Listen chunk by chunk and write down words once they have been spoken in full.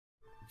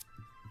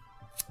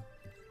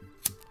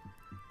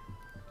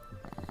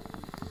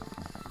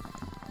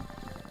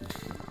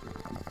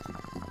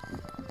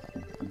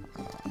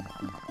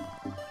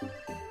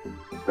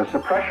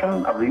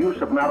suppression of the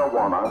use of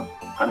marijuana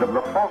and of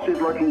the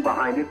forces lurking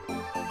behind it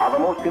are the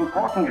most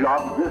important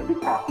jobs this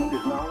department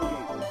is now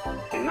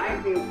engaged in. In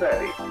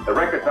 1930, the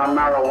records on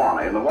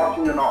marijuana in the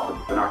Washington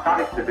office of the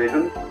Narcotics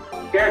Division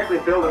scarcely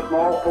filled a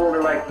small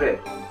folder like this.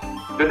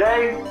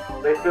 Today,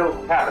 they fill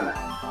cabinets.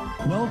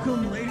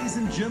 Welcome, ladies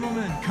and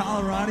gentlemen,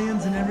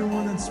 Coloradians, and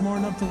everyone that's smart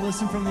enough to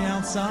listen from the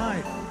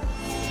outside.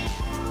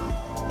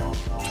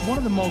 It's one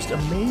of the most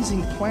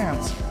amazing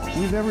plants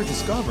we've ever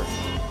discovered.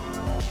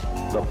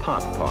 The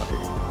pot party,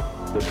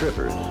 the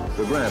trippers,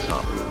 the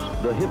grasshoppers,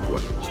 the hip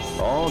ones,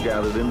 all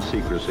gathered in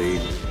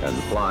secrecy and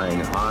flying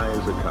high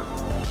as a kite.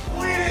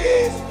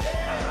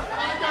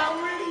 I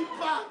got Winnie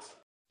Fox.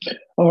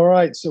 All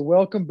right, so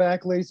welcome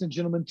back, ladies and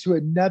gentlemen, to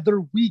another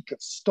week of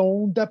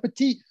Stoned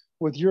Appetit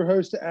with your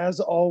host,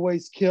 as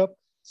always, Kip.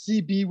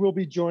 CB will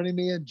be joining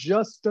me in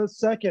just a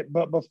second,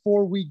 but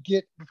before he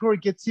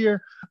gets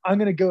here, I'm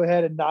going to go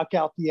ahead and knock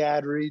out the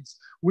ad reads.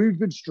 We've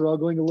been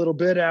struggling a little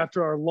bit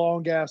after our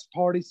long-ass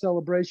party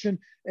celebration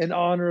in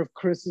honor of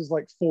Chris's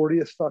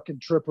 40th fucking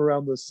trip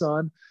around the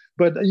sun.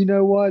 But you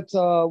know what?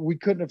 We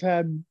couldn't have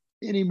had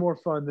any more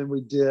fun than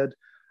we did.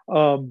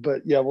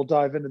 But yeah, we'll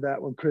dive into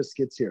that when Chris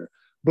gets here.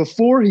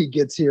 Before he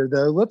gets here,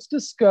 though, let's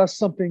discuss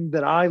something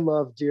that I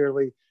love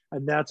dearly,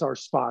 and that's our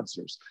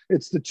sponsors.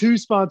 It's the two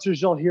sponsors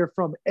y'all hear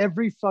from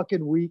every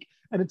fucking week,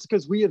 and it's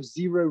because we have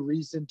zero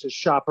reason to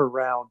shop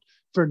around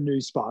for new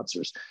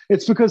sponsors.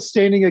 It's because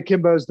Standing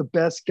Akimbo is the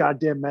best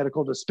goddamn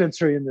medical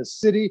dispensary in this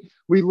city.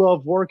 We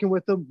love working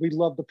with them. We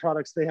love the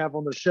products they have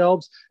on the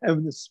shelves,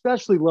 and we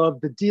especially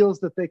love the deals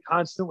that they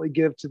constantly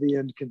give to the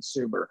end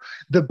consumer.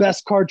 The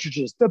best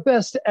cartridges, the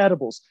best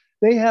edibles.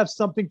 They have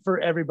something for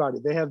everybody.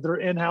 They have their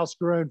in-house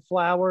grown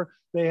flower.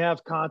 They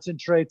have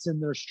concentrates in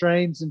their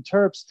strains and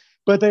terps,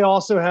 but they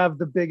also have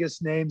the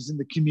biggest names in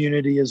the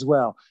community as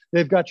well.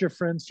 They've got your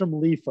friends from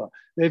Leafa.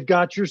 They've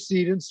got your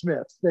Seed and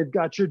Smiths. They've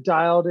got your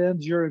Dialed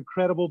Ins, your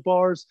incredible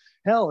bars.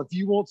 Hell, if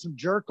you want some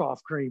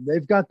jerk-off cream,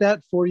 they've got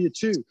that for you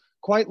too.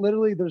 Quite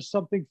literally, there's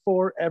something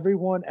for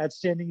everyone at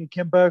Standing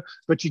Akimbo,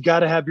 but you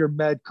got to have your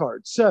med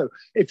card. So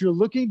if you're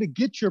looking to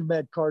get your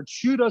med card,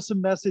 shoot us a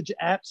message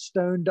at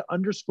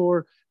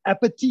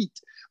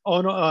stoned_appetit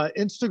on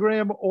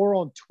Instagram or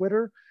on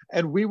Twitter,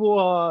 and we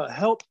will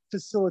help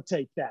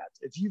facilitate that.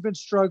 If you've been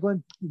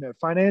struggling,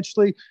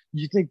 financially,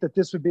 you think that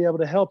this would be able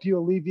to help you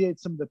alleviate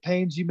some of the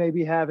pains you may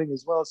be having,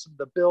 as well as some of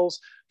the bills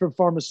from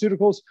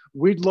pharmaceuticals,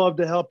 we'd love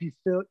to help you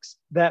fix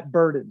that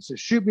burden. So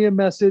shoot me a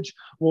message.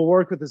 We'll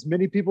work with as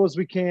many people as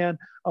we can.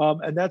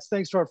 And that's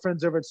thanks to our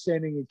friends over at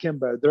Standing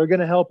Akimbo. They're going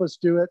to help us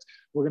do it.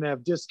 We're going to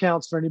have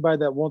discounts for anybody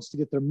that wants to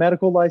get their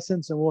medical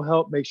license, and we'll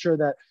help make sure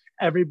that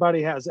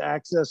everybody has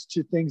access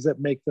to things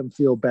that make them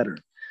feel better.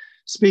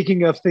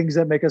 Speaking of things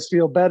that make us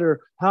feel better,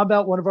 how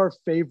about one of our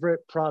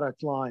favorite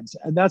product lines?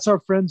 And that's our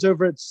friends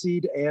over at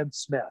Seed and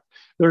Smith.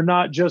 They're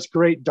not just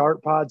great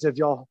dart pods, as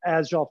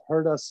y'all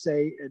heard us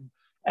say in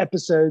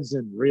episodes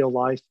in real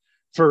life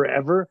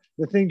forever.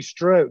 The thing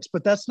strokes,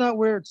 but that's not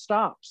where it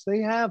stops. They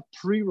have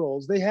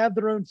pre-rolls. They have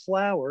their own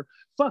flour.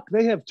 Fuck,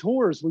 they have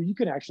tours where you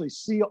can actually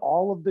see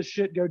all of the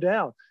shit go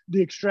down.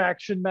 The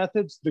extraction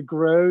methods, the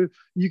grow,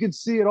 you can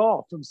see it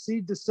all from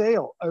seed to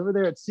sale over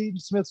there at Seed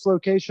and Smith's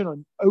location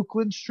on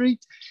Oakland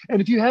Street.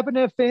 And if you happen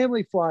to have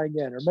family flying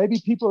in, or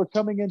maybe people are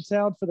coming in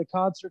town for the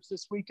concerts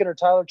this weekend or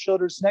Tyler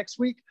Childers next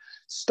week,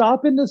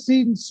 stop into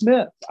Seed and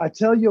Smith. I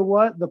tell you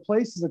what, the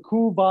place is a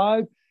cool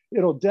vibe.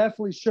 It'll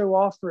definitely show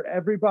off for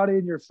everybody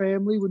in your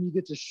family when you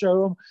get to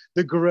show them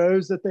the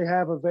grows that they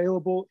have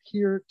available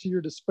here to your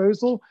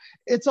disposal.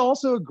 It's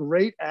also a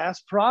great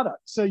ass product.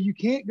 So you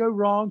can't go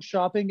wrong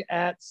shopping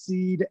at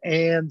Seed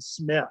and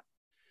Smith.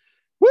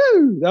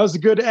 Woo! That was a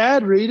good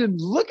ad read. And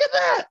look at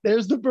that.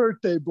 There's the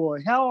birthday boy.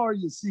 How are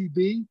you,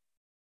 CB?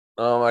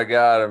 Oh my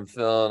God, I'm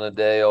feeling a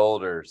day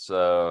older.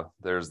 So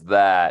there's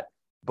that.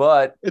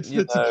 But it's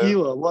the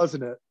tequila,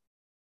 wasn't it?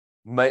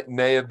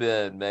 May have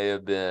been.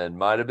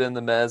 Might have been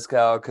the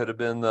mezcal. Could have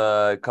been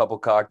the couple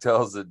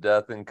cocktails at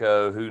Death and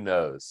Co. Who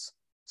knows?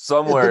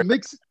 Somewhere in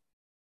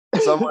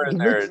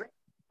there,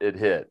 it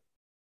hit.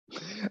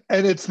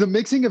 And it's the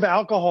mixing of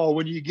alcohol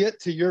when you get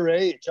to your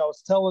age. I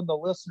was telling the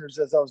listeners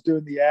as I was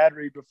doing the ad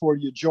read before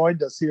you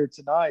joined us here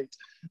tonight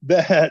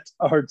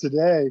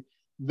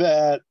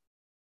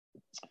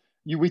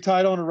we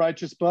tied on a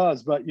righteous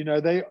buzz, but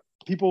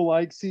people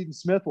like Seed and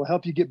Smith will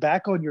help you get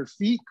back on your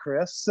feet,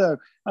 Chris. So,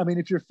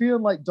 if you're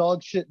feeling like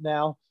dog shit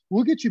now,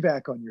 we'll get you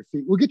back on your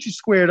feet. We'll get you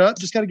squared up.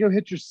 Just got to go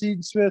hit your Seed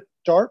and Smith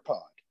dart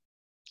pod.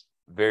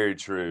 Very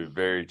true.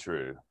 Very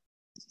true.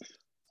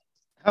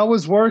 How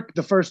was work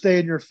the first day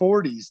in your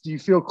 40s? Do you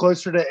feel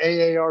closer to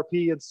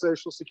AARP and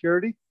Social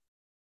Security?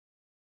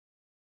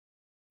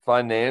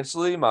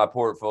 Financially, my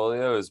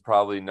portfolio is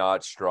probably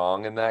not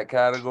strong in that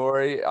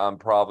category. I'm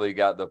probably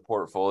got the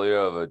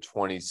portfolio of a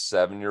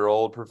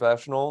 27-year-old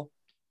professional,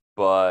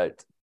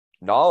 but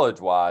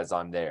knowledge-wise,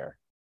 I'm there.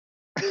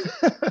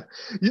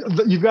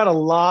 You've got a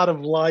lot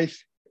of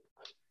life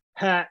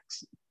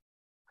hacks,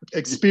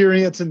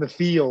 experience in the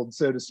field,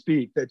 so to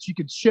speak, that you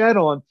could shed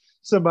on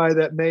somebody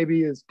that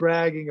maybe is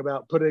bragging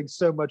about putting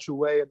so much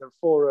away in their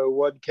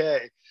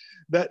 401k.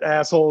 That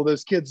asshole,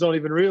 those kids don't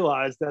even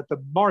realize that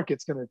the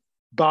market's going to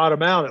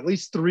bottom out at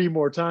least 3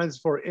 more times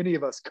before any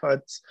of us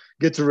cunts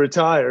get to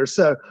retire.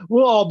 So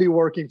we'll all be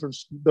working from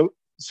the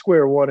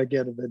square one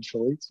again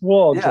eventually. We'll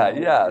all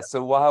yeah.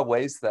 So why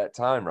waste that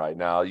time right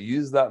now?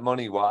 Use that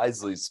money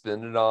wisely.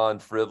 Spend it on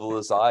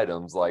frivolous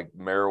items like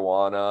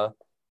marijuana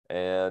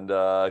and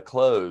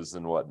clothes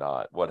and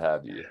whatnot, what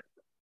have you.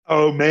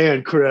 Oh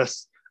man,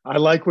 Chris, I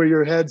like where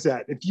your head's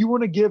at. If you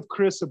want to give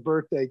Chris a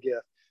birthday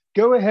gift,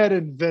 go ahead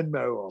and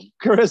Venmo him.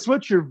 Chris,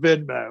 what's your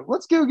Venmo?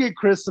 Let's go get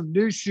Chris some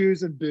new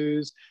shoes and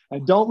booze,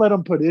 and don't let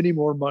him put any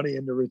more money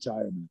into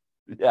retirement.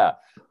 Yeah.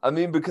 I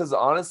mean, because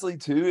honestly,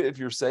 too, if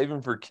you're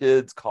saving for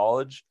kids'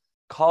 colleges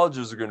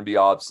are going to be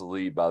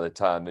obsolete by the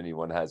time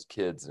anyone has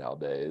kids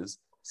nowadays.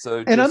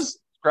 So just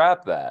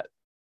scrap that.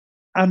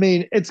 I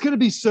mean, it's going to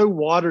be so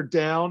watered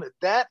down.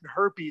 That and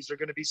herpes are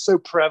going to be so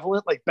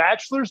prevalent. Like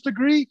bachelor's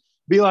degree,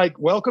 be like,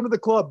 welcome to the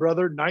club,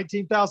 brother.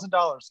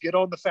 $19,000. Get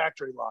on the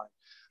factory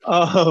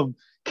line.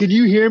 Can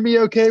you hear me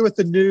okay with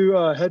the new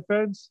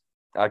headphones?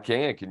 I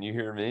can. Can you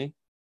hear me?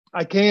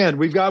 I can.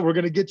 We're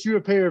going to get you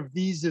a pair of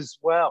these as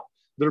well.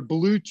 They're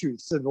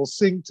Bluetooth, so they'll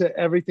sync to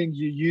everything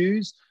you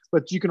use,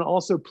 but you can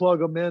also plug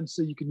them in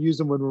so you can use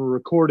them when we're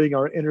recording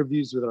our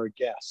interviews with our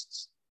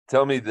guests.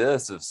 Tell me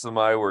this, if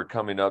somebody were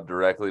coming up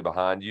directly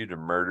behind you to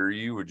murder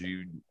you,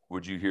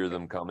 would you hear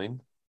them coming?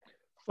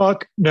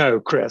 Fuck no,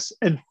 Chris.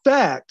 In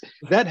fact,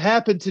 that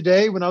happened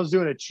today when I was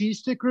doing a cheese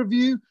stick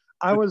review.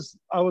 I was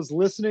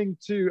listening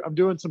to, I'm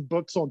doing some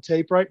books on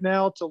tape right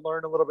now to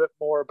learn a little bit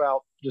more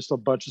about just a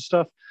bunch of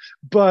stuff.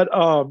 But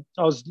I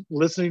was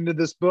listening to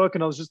this book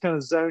and I was just kind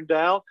of zoned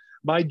out.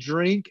 My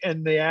drink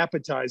and the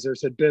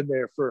appetizers had been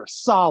there for a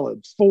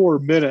solid 4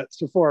 minutes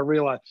before I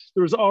realized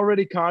there was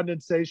already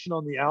condensation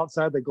on the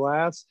outside of the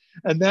glass.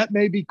 And that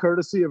may be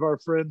courtesy of our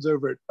friends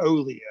over at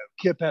Olio.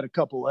 Kip had a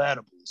couple of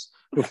edibles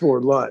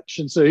before lunch.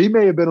 And so he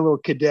may have been a little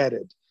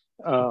cadetted.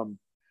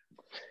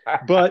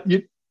 But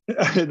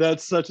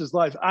that's such as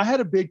life. I had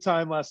a big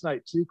time last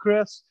night too,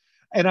 Chris.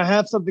 And I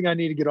have something I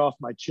need to get off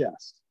my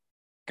chest.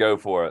 Go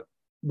for it.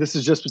 This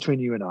is just between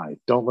you and I.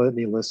 Don't let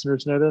any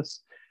listeners know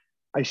this.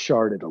 I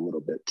sharded a little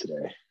bit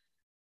today.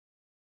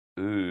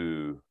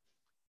 Ooh.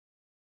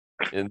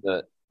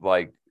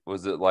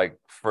 Was it like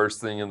first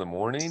thing in the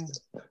morning?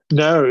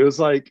 No, it was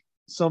like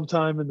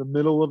sometime in the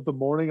middle of the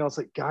morning. I was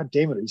like, God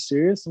damn it, are you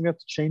serious? I'm going to have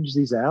to change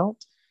these out.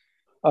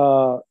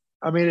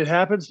 I mean, it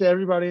happens to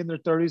everybody in their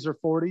 30s or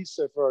 40s.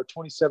 So for our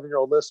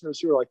 27-year-old listeners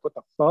who are like, what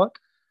the fuck?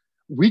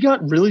 We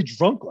got really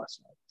drunk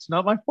last night. It's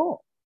not my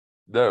fault.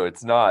 No,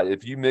 it's not.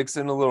 If you mix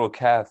in a little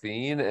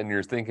caffeine and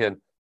you're thinking,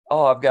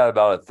 oh, I've got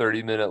about a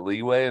 30-minute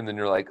leeway, and then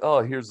you're like,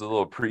 oh, here's a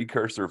little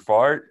precursor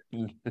fart.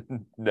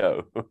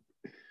 No.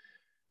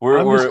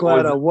 I'm just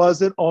glad I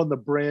wasn't on the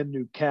brand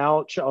new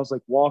couch. I was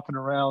like walking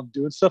around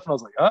doing stuff, and I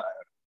was like, uh-oh.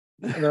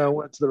 And then I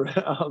went to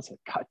I was like,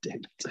 God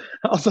damn it.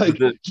 I was like,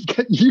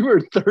 you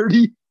were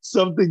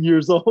 30-something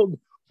years old.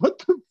 What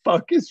the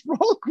fuck is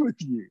wrong with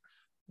you?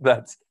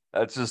 That's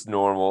just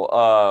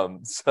normal.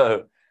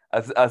 So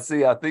I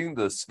see, I think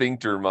the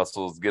sphincter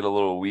muscles get a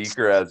little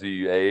weaker as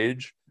you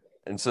age.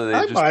 And so they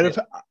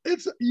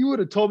you would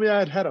have told me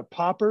I had a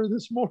popper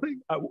this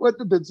morning. I wouldn't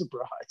have been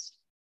surprised.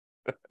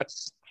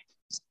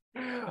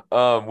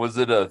 Was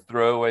it a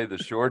throw away the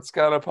shorts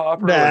kind of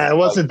popper? Nah, it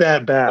wasn't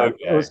that bad.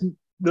 Okay. It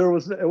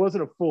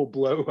wasn't a full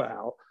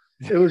blowout.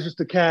 It was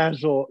just a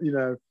casual,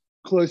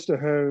 close to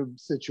home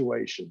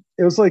situation.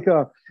 It was like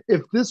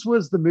if this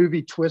was the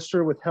movie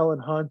Twister with Helen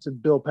Hunt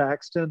and Bill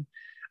Paxton,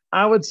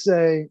 I would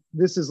say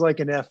this is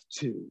like an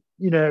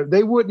F2.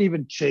 They wouldn't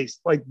even chase,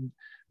 like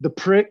the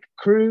prick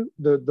crew,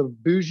 the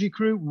bougie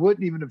crew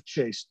wouldn't even have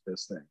chased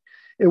this thing.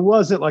 It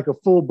wasn't like a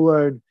full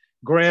blown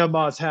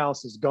grandma's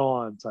house is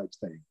gone type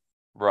thing.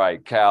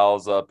 Right.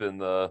 Cows up in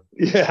the.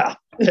 Yeah.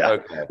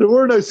 Okay. There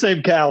were no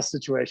same cow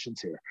situations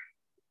here.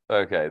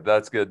 Okay.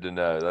 That's good to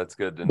know.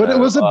 But it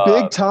was a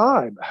big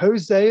time.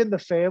 Jose and the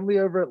family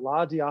over at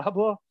La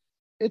Diabla.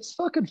 It's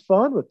fucking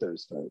fun with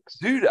those folks.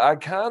 Dude, I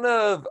kind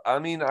of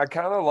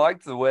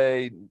like the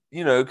way,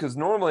 because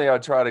normally I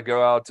try to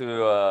go out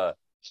to a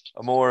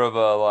more of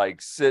a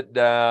like sit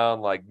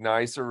down, like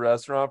nicer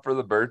restaurant for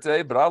the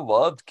birthday, but I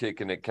loved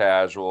kicking it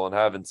casual and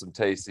having some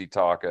tasty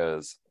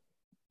tacos.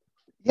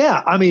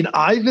 Yeah. I mean,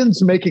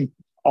 Ivan's making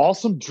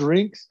awesome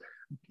drinks.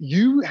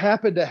 You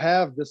happen to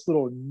have this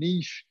little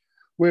niche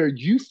where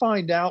you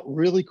find out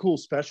really cool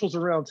specials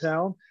around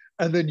town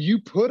and then you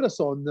put us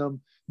on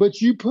them,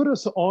 but you put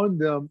us on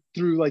them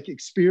through like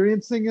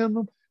experiencing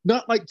them,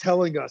 not like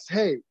telling us,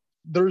 hey,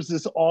 there's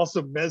this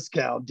awesome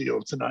mezcal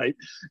deal tonight.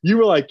 You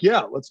were like,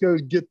 yeah, let's go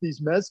get these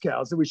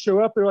mezcals. And we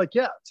show up, they're like,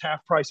 yeah, it's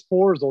half price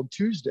pours on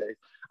Tuesday.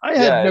 I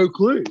had no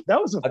clue.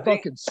 That was a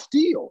fucking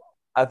steal.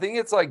 I think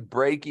it's like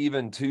break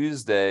even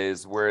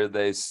Tuesdays where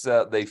they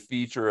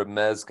feature a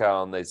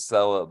mezcal and they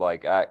sell it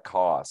like at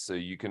cost. So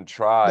you can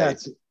try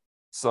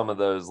some of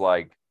those,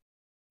 like,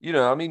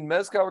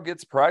 mezcal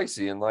gets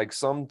pricey and like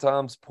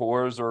sometimes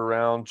pours are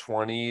around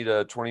 $20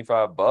 to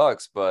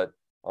 $25, but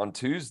on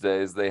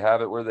Tuesdays, they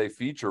have it where they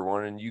feature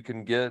one and you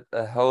can get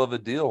a hell of a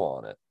deal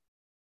on it.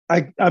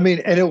 I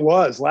mean, and it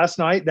was last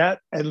night that,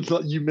 and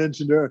you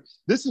mentioned her,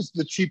 this is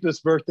the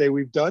cheapest birthday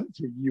we've done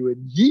for you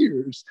in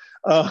years.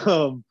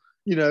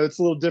 You know, it's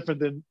a little different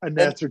than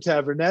Annette's or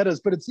Tavernetta's,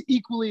 but it's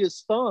equally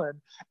as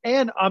fun.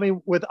 And I mean,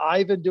 with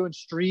Ivan doing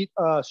Street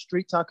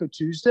Taco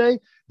Tuesday,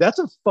 that's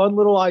a fun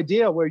little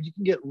idea where you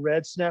can get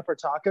red snapper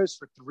tacos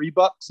for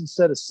 $3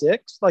 instead of $6.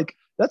 Like,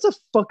 that's a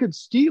fucking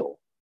steal.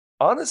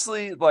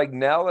 Honestly, like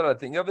now that I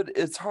think of it,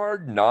 it's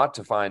hard not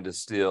to find a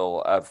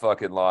steal at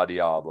fucking La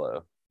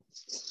Diablo.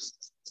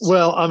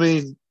 Well, I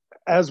mean,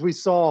 as we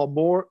saw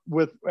more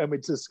with, and we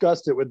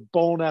discussed it with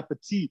Bon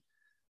Appetit,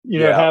 you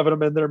know, having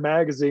them in their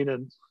magazine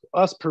and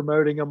us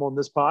promoting them on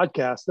this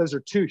podcast, those are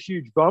two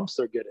huge bumps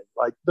they're getting.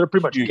 Like, they're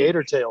pretty much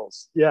gator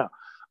tails. Yeah.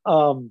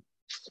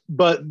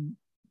 But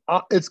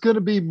it's going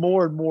to be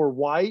more and more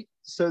white.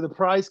 So the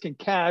price can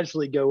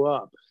casually go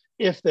up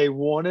if they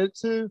want it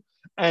to.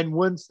 And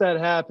once that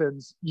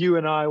happens, you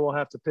and I will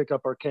have to pick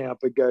up our camp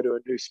and go to a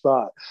new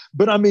spot.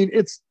 But I mean,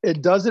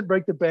 it doesn't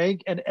break the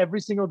bank. And every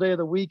single day of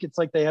the week, it's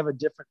like they have a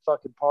different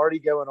fucking party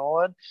going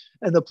on.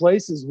 And the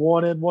place is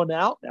one in, one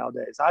out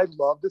nowadays. I'd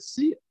love to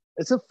see it.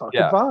 It's a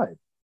fucking vibe.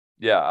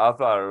 Yeah, I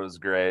thought it was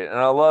great. And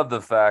I love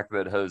the fact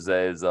that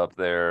Jose is up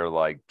there,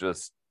 like,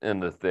 just in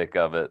the thick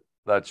of it.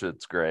 That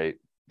shit's great.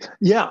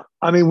 Yeah.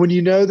 I mean, when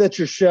you know that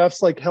your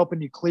chef's like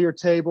helping you clear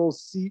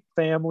tables, seat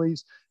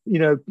families, you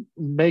know,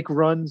 make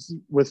runs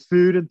with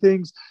food and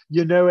things,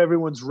 you know,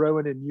 everyone's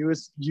rowing in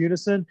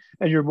unison,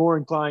 and you're more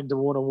inclined to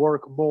want to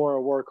work more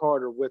or work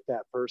harder with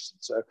that person.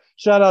 So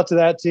shout out to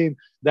that team.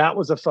 That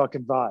was a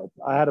fucking vibe.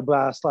 I had a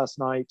blast last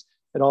night.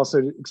 It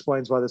also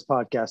explains why this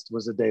podcast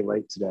was a day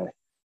late today.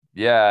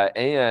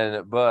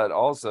 Yeah, but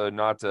also,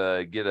 not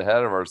to get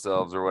ahead of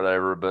ourselves or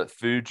whatever, but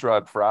Food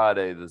Truck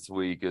Friday this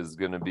week is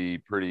going to be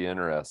pretty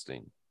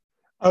interesting.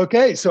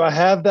 Okay, so I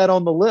have that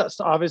on the list.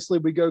 Obviously,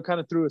 we go kind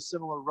of through a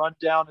similar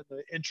rundown in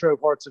the intro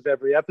parts of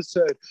every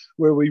episode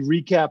where we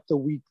recap the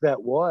week that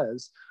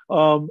was.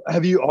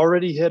 Have you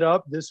already hit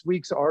up this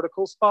week's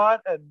article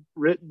spot and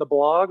written the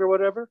blog or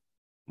whatever?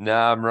 No,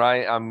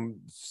 I'm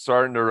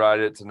starting to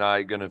write it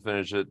tonight, going to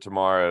finish it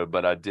tomorrow,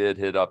 but I did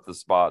hit up the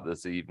spot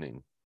this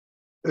evening.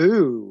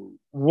 Ooh,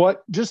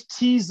 what? Just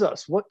tease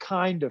us. What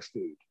kind of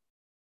food?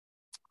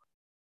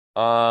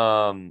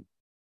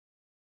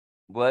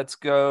 Let's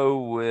go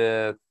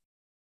with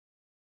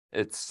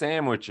it's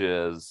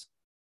sandwiches.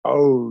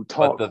 Oh,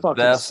 talk fucking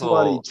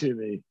slutty to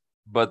me.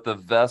 But the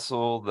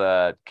vessel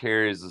that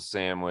carries the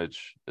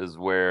sandwich is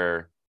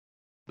where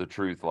the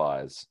truth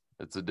lies.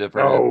 It's a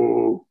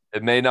different.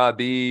 It may not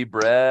be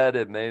bread.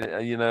 It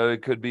may, you know,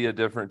 it could be a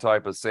different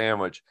type of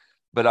sandwich.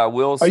 But I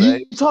will say, are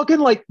you talking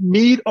like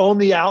meat on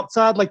the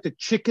outside, like the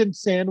chicken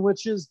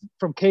sandwiches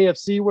from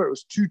KFC where it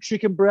was 2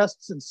 chicken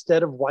breasts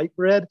instead of white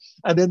bread,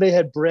 and then they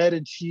had bread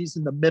and cheese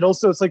in the middle,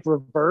 so it's like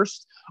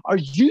reversed? Are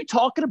you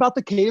talking about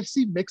the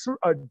KFC mixer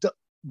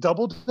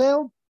double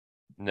down?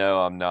 No,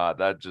 I'm not.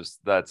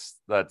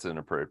 That's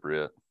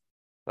inappropriate.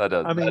 That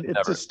does. I mean,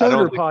 it's a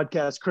stoner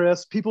podcast,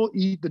 Chris. People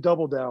eat the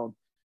double down.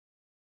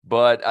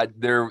 But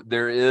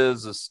there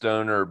is a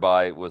stoner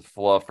bite with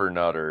Fluffer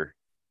Nutter.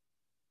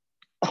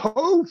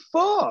 Oh,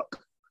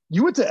 fuck.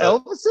 You went to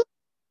Elvis?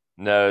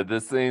 No,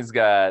 this thing's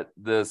got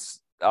this.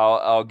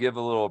 I'll give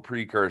a little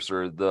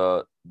precursor.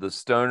 The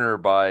stoner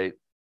bite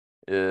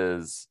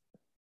is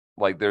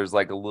like, there's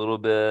like a little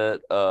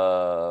bit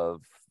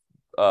of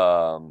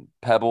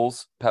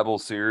pebble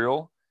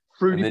cereal.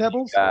 Fruity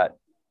Pebbles?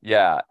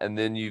 And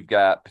then you've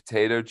got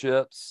potato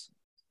chips,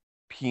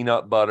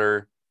 peanut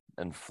butter,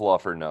 and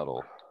Fluffer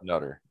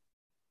Nutter.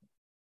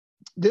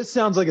 This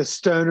sounds like a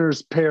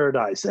stoner's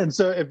paradise. And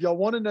so if y'all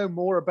want to know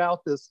more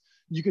about this,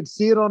 you can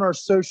see it on our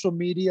social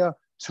media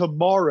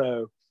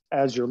tomorrow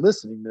as you're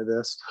listening to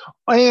this.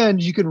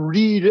 And you can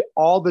read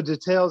all the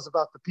details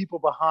about the people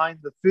behind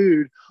the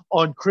food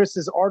on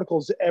Chris's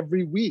articles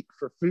every week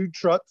for Food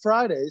Truck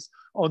Fridays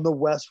on the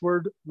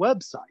Westward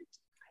website,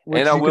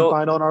 which you can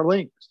find on our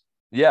links.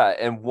 Yeah,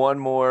 and one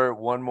more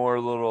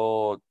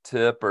little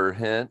tip or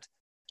hint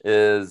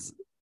is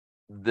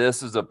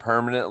this is a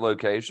permanent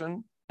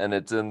location. And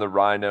it's in the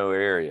Rhino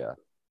area.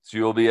 So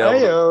you'll be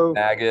able to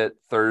snag it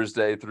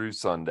Thursday through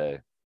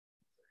Sunday.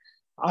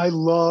 I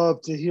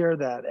love to hear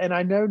that. And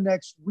I know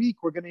next week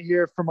we're going to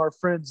hear from our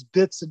friends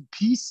Bits and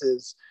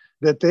Pieces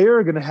that they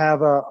are going to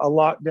have a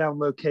lockdown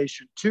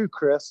location too,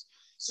 Chris.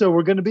 So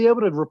we're going to be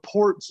able to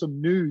report some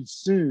news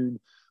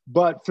soon.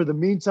 But for the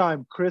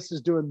meantime, Chris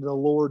is doing the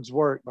Lord's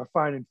work by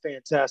finding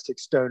fantastic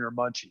stoner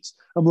munchies.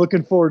 I'm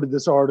looking forward to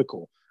this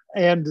article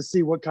and to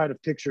see what kind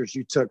of pictures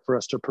you took for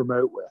us to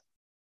promote with.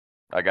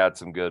 I got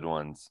some good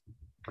ones.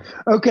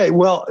 Okay.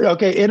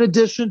 In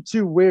addition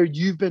to where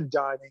you've been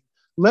dining,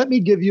 let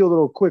me give you a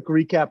little quick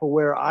recap of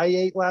where I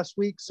ate last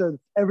week so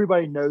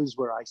everybody knows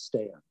where I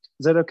stand.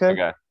 Is that okay?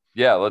 Okay.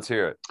 Yeah, let's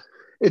hear it.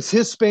 It's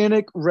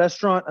Hispanic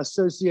Restaurant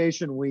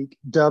Association Week,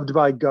 dubbed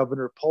by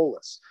Governor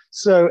Polis.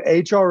 So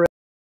HRA